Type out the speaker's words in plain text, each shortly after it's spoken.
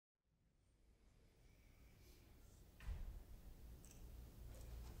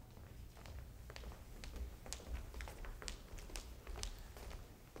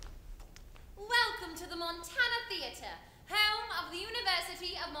to the Montana Theatre, home of the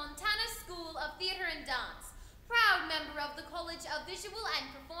University of Montana School of Theatre and Dance, proud member of the College of Visual and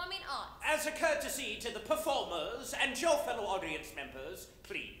Performing Arts. As a courtesy to the performers and your fellow audience members,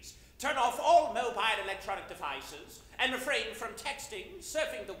 please turn off all mobile electronic devices and refrain from texting,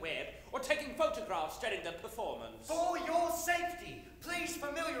 surfing the web, or taking photographs during the performance. For your safety, please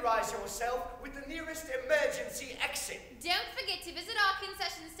familiarize yourself with the nearest emergency exit. Don't forget to visit our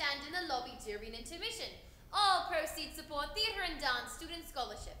concession stand in the lobby during intermission. All proceeds support theatre and dance student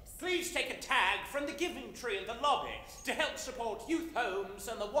scholarships. Please take a tag from the giving tree in the lobby to help support youth homes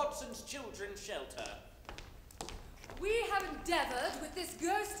and the Watson's Children's Shelter. We have endeavoured with this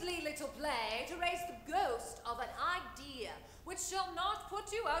ghostly little play to raise the ghost of an idea which shall not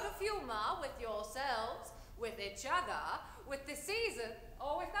put you out of humour with yourselves, with each other, with the season,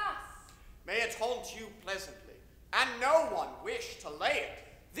 or with us. May it haunt you pleasantly, and no one wish to lay it.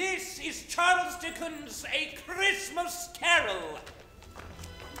 This is Charles Dickens' A Christmas Carol.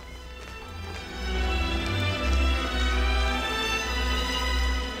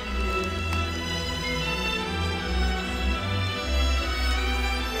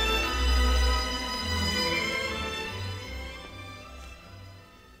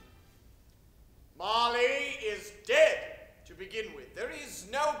 Marley is dead, to begin with. There is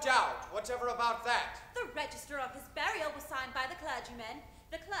no doubt whatever about that. The register of his burial was signed by the clergyman,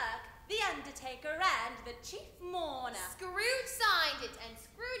 the clerk, the undertaker, and the chief mourner. Scrooge signed it, and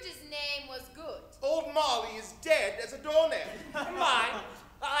Scrooge's name was good. Old Marley is dead as a doornail. Mine?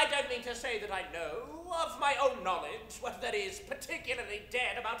 I don't mean to say that I know of my own knowledge what there is particularly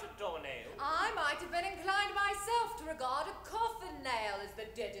dead about a doornail. I might have been inclined myself to regard a coffin nail as the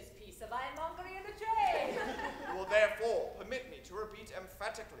deadest piece of ironmongery in the trade. You will therefore permit me to repeat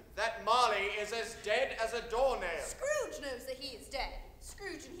emphatically that Marley is as dead as a doornail. Scrooge knows that he is dead.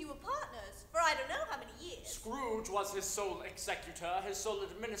 Scrooge and he were partners for I don't know how many years. Scrooge was his sole executor, his sole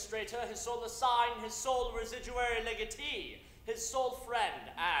administrator, his sole assign, his sole residuary legatee, his sole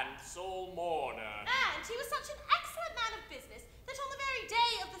friend, and sole mourner. And he was such an excellent man of business that on the very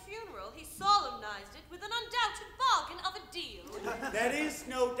day of the funeral he solemnized it with an undoubted bargain of a deal. There is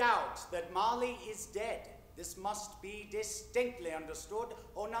no doubt that Marley is dead. This must be distinctly understood,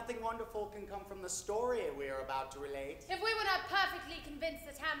 or nothing wonderful can come from the story we are about to relate. If we were not perfectly convinced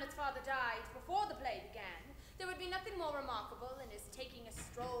that Hamlet's father died before the play began, there would be nothing more remarkable in his taking a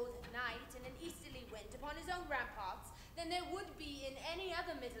stroll at night in an easterly wind upon his own ramparts than there would be in any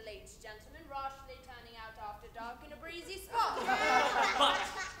other middle-aged gentleman rashly turning out after dark in a breezy spot. But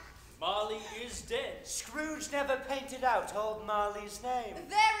Marley is dead. Scrooge never painted out old Marley's name.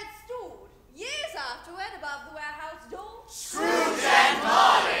 There it stood, years afterward, above the warehouse door. Scrooge and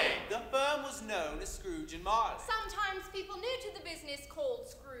Marley! The firm was known as Scrooge and Marley. Sometimes people new to the business called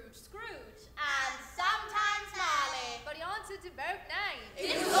Scrooge Scrooge, and sometimes Marley, but he answered to both names.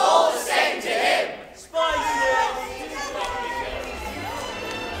 It was all the same to him.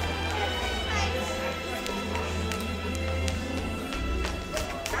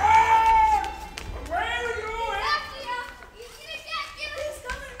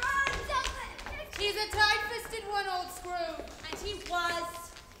 He's a tight-fisted one, old Scrooge. And he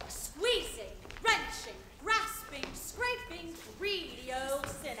was squeezing, wrenching, grasping, scraping, greedy old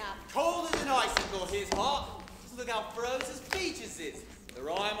sinner. Cold as an icicle, his heart. Just look how froze his features is. The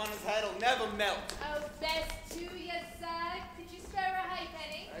rime on his head'll never melt. Oh, best to you, sir. Could you spare a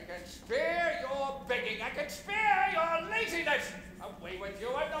halfpenny? I can spare your begging. I can spare your laziness. Away with you.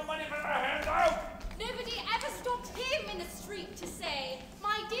 I've no money for a handout. Nobody ever stopped him in the street to say,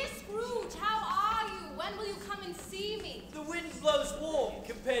 "My dear Scrooge, how are you? When will you come and see me?" The wind blows warm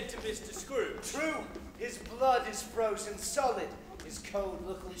compared to Mr. Scrooge. True, his blood is frozen solid. His cold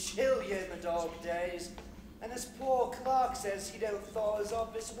look will chill you in the dog days. And as poor Clark says, he don't thaw us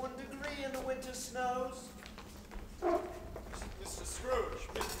off this 1 degree in the winter snows. Mr. Scrooge!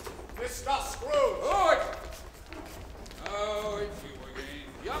 Mr. Scrooge! Oh, it's you again.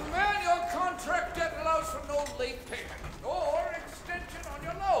 Young man, your contract debt allows for no late payment, nor extension on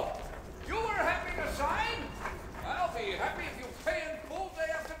your loan. You were happy to sign? I'll be happy if you pay in full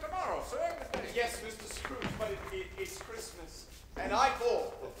day after tomorrow, sir. Yes, Mr. Scrooge, but it's Christmas. And I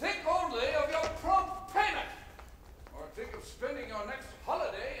thought... Think only of your prompt payment. Or think of spending your next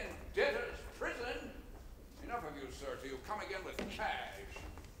holiday in debtor's prison. Enough of you, sir, till you come again with cash.